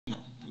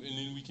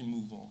then we can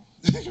move on,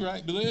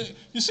 right?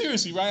 But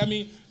seriously, right? I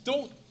mean,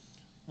 don't.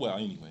 Well,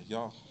 anyway,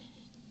 y'all.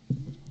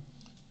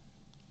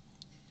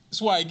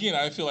 That's why, again,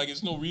 I feel like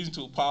there's no reason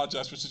to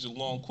apologize for such a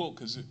long quote,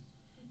 because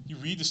you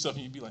read the stuff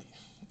and you'd be like,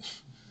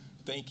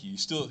 thank you.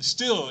 Still,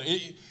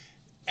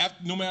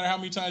 no matter how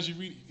many times you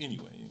read it,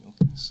 anyway.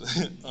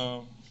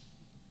 So,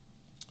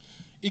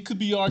 it could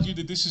be argued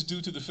that this is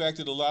due to the fact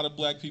that a lot of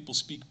black people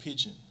speak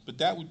pidgin, but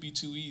that would be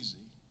too easy.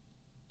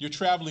 You're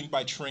traveling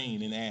by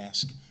train and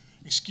ask,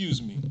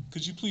 excuse me,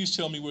 could you please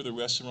tell me where the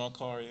restaurant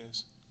car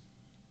is?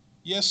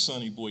 Yes,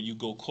 sonny boy, you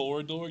go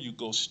corridor, you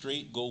go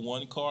straight, go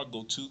 1 car,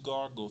 go 2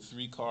 car, go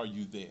 3 car,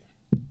 you there.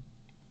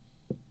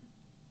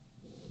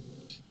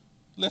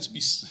 Let's be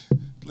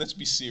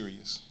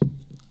serious.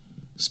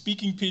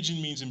 Speaking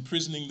pidgin means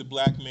imprisoning the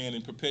black man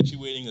and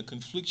perpetuating a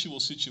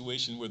conflictual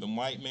situation where the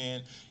white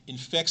man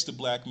infects the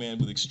black man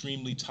with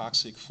extremely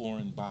toxic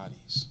foreign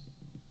bodies.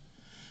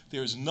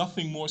 There is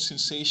nothing more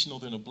sensational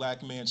than a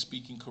black man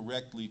speaking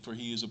correctly, for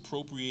he is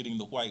appropriating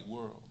the white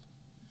world.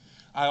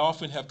 I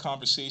often have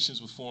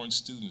conversations with foreign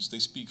students. They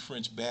speak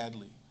French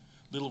badly.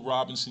 Little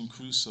Robinson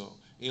Crusoe,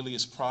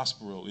 alias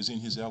Prospero, is in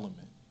his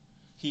element.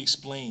 He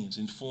explains,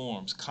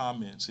 informs,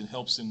 comments, and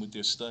helps them with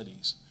their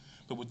studies.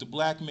 But with the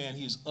black man,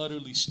 he is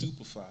utterly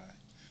stupefied.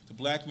 The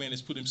black man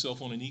has put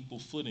himself on an equal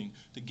footing.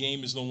 The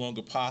game is no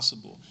longer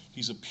possible.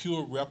 He's a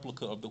pure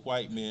replica of the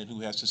white man who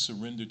has to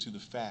surrender to the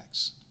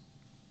facts.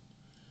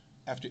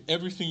 After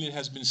everything that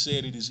has been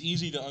said, it is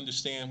easy to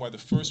understand why the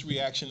first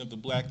reaction of the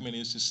black man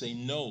is to say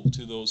no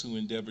to those who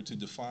endeavor to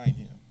define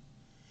him.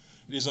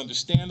 It is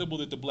understandable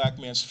that the black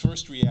man's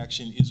first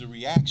reaction is a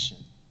reaction.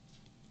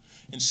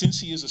 And since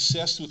he is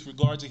assessed with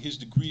regard to his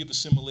degree of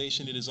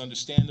assimilation, it is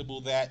understandable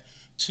that,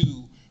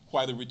 too,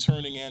 why the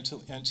returning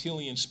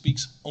Antillean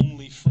speaks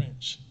only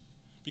French,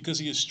 because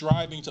he is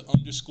striving to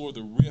underscore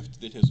the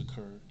rift that has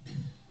occurred.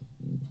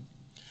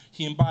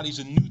 He embodies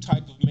a new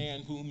type of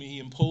man whom he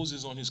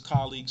imposes on his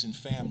colleagues and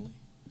family.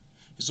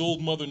 His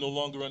old mother no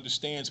longer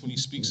understands when he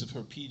speaks of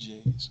her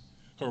PJs,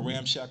 her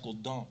ramshackle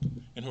dump,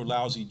 and her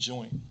lousy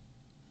joint.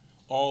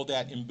 All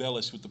that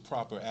embellished with the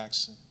proper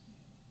accent.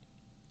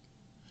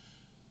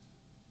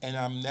 And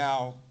I'm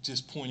now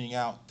just pointing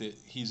out that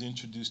he's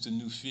introduced a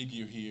new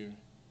figure here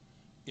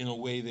in a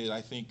way that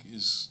I think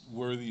is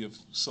worthy of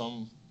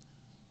some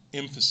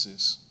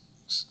emphasis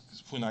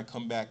when I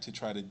come back to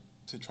try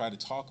to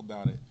talk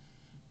about it.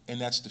 And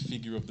that's the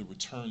figure of the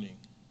returning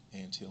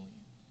Antillean.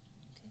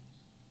 Okay?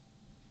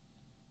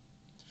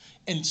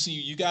 And see,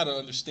 you got to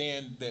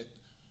understand that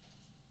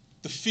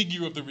the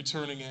figure of the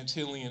returning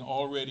Antillean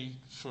already,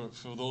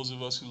 for those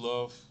of us who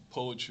love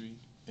poetry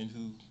and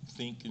who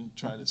think and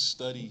try to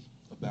study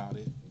about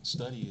it,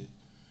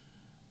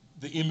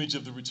 the image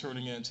of the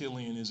returning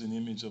Antillean is an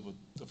image of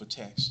a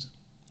text,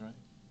 right?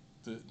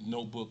 The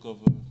notebook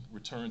of a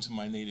return to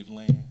my native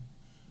land,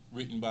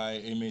 written by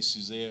Aimé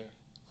Césaire,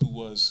 who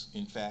was,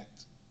 in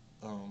fact,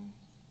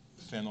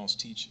 Fanon's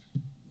teacher.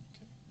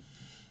 Okay?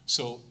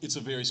 So it's a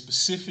very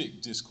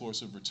specific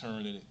discourse of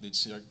return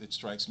that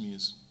strikes me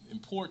as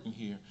important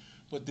here.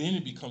 But then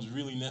it becomes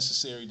really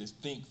necessary to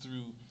think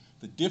through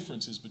the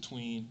differences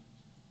between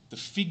the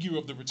figure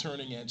of the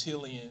returning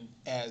Antillean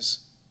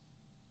as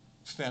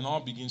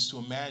Fanon begins to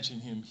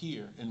imagine him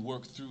here and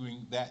work through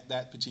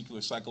that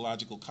particular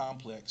psychological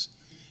complex,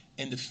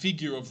 and the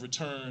figure of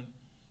return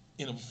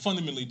in a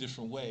fundamentally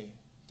different way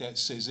that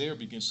Césaire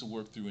begins to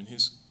work through in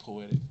his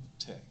poetic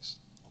text.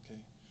 Okay,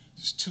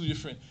 there's two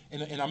different,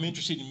 and I'm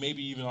interested in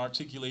maybe even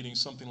articulating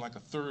something like a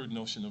third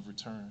notion of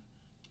return,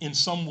 in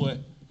somewhat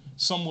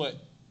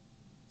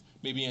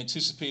maybe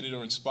anticipated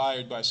or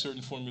inspired by a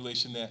certain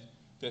formulation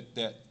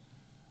that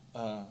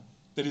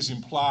is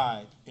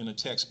implied in a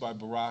text by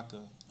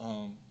Baraka,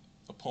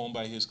 a poem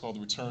by his called "The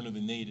Return of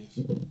the Native,"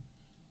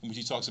 in which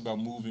he talks about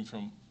moving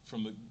from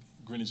the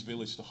Greenwich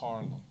Village to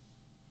Harlem.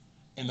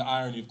 And the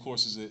irony, of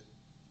course, is that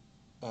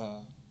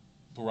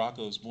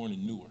Baraka was born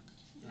in Newark.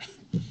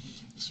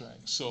 That's right.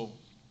 So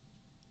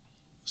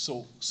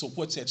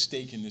what's at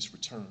stake in this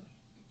return,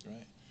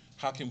 right?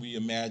 How can we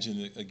imagine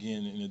it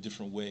again in a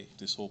different way,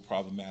 this whole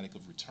problematic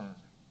of return?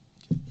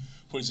 Okay.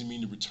 What does it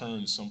mean to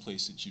return to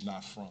someplace that you're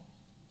not from?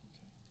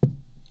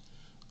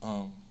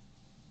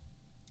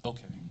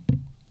 Okay.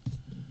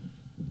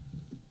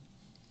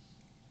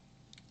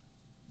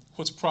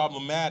 What's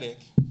problematic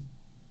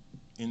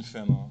in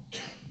Fanon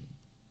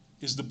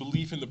is the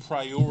belief in the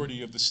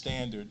priority of the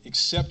standard,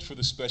 except for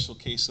the special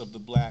case of the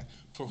black,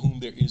 for whom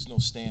there is no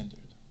standard,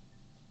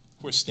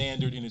 where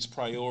standard in its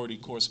priority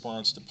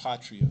corresponds to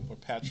patria or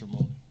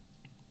patrimony.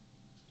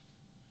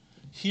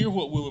 Here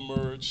what will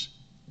emerge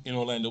in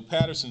Orlando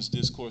Patterson's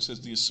discourse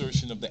as the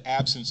assertion of the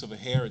absence of a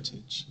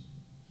heritage,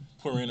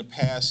 wherein a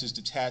past is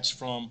detached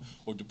from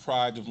or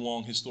deprived of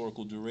long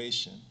historical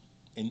duration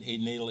and a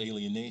natal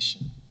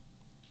alienation.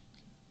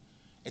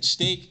 At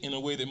stake, in a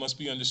way that must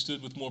be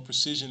understood with more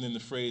precision than the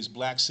phrase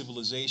black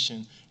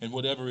civilization and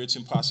whatever its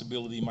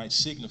impossibility might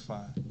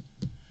signify,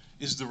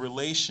 is the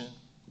relation,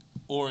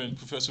 or in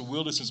Professor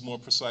Wilderson's more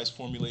precise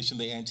formulation,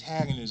 the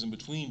antagonism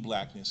between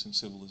blackness and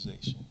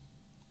civilization.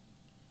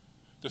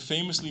 The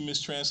famously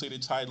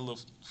mistranslated title of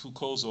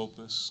Foucault's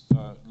opus,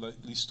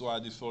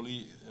 L'Histoire des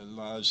Folies,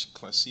 l'âge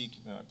classique,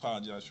 I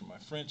apologize for my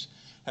French,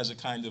 has a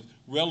kind of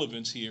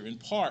relevance here, in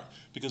part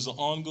because the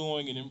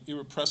ongoing and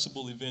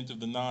irrepressible event of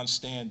the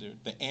non-standard,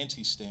 the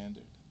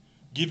anti-standard,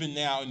 given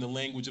now in the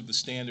language of the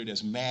standard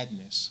as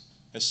madness,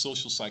 as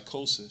social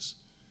psychosis,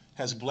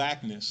 has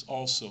blackness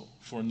also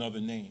for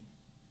another name.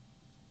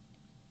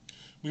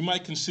 We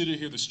might consider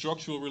here the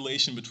structural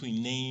relation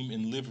between name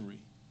and livery,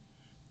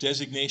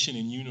 designation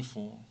and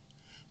uniform,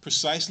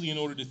 precisely in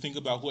order to think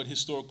about what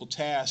historical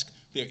task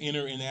their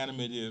inner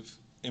inanimative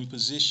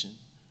imposition,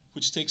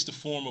 which takes the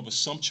form of a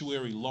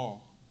sumptuary law,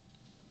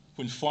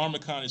 when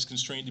pharmacon is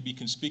constrained to be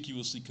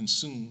conspicuously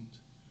consumed,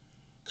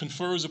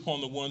 confers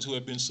upon the ones who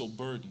have been so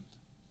burdened.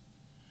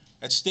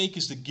 At stake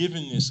is the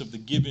givenness of the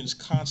given's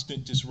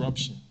constant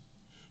disruption,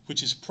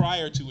 which is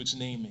prior to its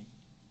naming,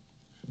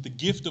 the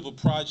gift of a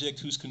project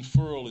whose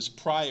conferral is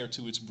prior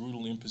to its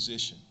brutal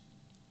imposition.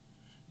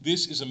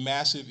 This is a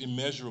massive,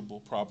 immeasurable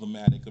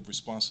problematic of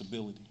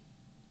responsibility.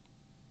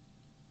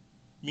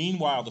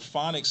 Meanwhile, the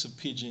phonics of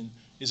pidgin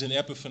is an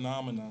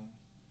epiphenomenon,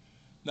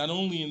 not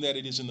only in that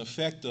it is an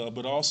effect of,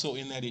 but also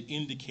in that it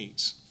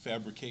indicates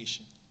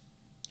fabrication.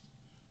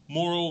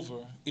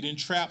 Moreover, it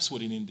entraps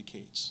what it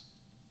indicates.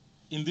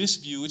 In this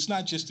view, it's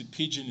not just that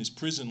pidgin is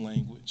prison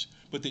language,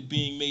 but that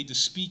being made to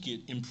speak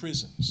it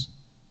imprisons.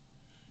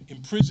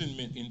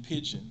 Imprisonment in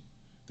pidgin,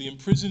 the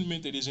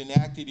imprisonment that is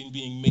enacted in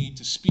being made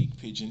to speak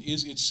pidgin,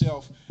 is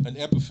itself an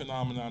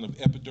epiphenomenon of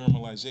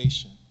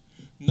epidermalization,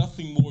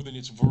 nothing more than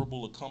its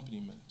verbal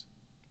accompaniment.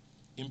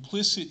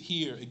 Implicit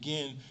here,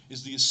 again,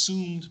 is the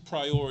assumed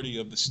priority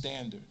of the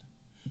standard.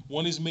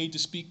 One is made to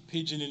speak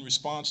pidgin in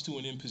response to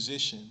an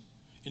imposition,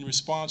 in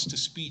response to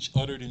speech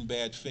uttered in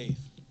bad faith.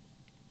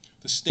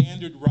 The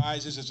standard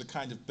rises as a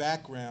kind of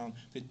background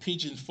that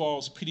pidgin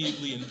falls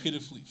pitiably and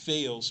pitifully,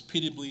 fails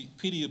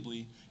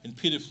pitiably and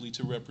pitifully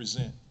to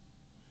represent.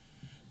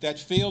 That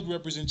failed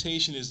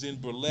representation is then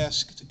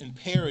burlesqued and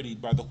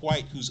parodied by the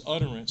white whose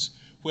utterance,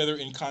 whether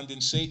in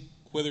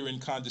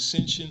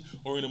condescension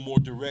or in a more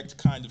direct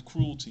kind of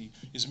cruelty,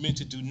 is meant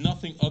to do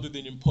nothing other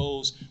than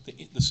impose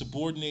the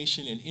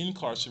subordination and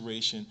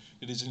incarceration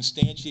that is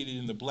instantiated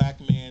in the black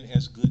man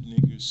as good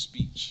niggers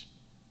speech.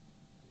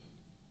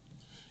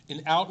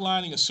 In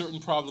outlining a certain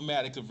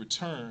problematic of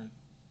return,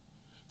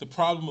 the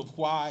problem of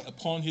why,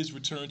 upon his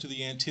return to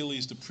the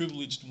Antilles, the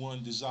privileged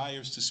one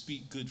desires to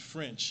speak good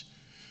French,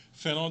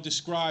 Fanon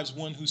describes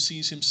one who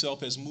sees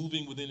himself as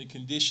moving within a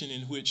condition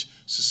in which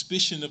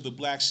suspicion of the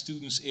black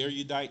student's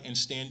erudite and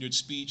standard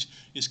speech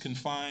is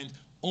confined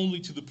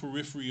only to the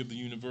periphery of the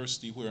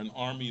university where an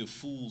army of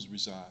fools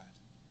reside.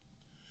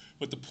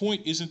 But the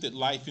point isn't that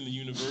life in the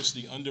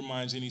university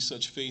undermines any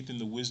such faith in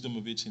the wisdom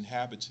of its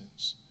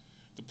inhabitants.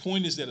 The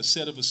point is that a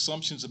set of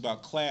assumptions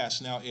about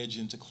class now edge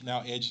into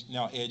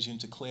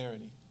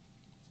clarity.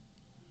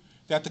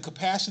 That the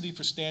capacity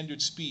for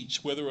standard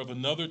speech, whether of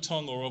another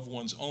tongue or of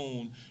one's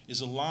own,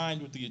 is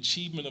aligned with the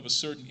achievement of a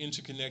certain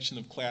interconnection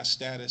of class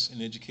status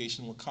and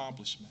educational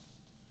accomplishment.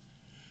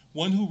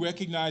 One who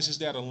recognizes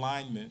that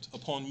alignment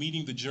upon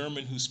meeting the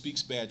German who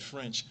speaks bad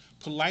French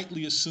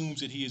politely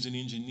assumes that he is an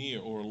engineer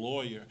or a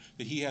lawyer,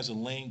 that he has a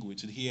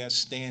language, that he has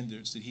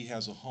standards, that he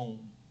has a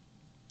home.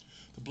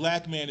 The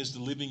black man is the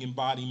living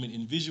embodiment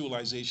and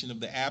visualization of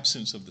the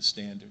absence of the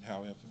standard,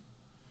 however,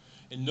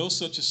 and no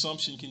such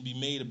assumption can be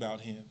made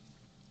about him.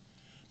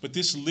 But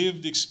this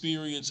lived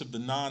experience of the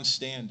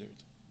non-standard,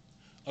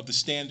 of the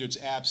standard's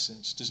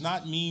absence, does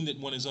not mean that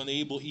one is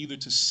unable either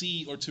to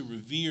see or to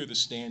revere the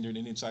standard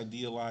in its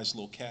idealized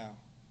locale.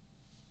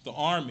 The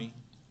army,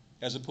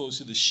 as opposed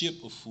to the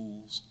ship of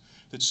fools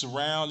that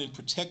surround and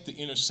protect the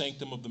inner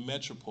sanctum of the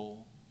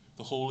metropole,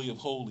 the Holy of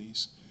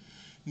Holies,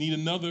 need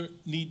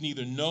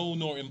neither know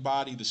nor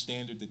embody the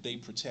standard that they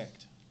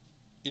protect.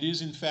 It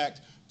is, in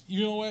fact,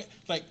 you know what?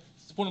 Like,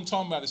 what I'm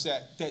talking about is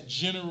that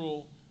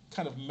general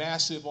kind of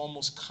massive,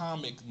 almost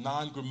comic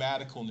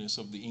non-grammaticalness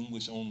of the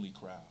English-only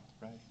crowd,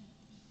 right?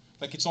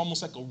 Like, it's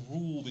almost like a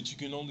rule that you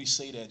can only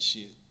say that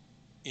shit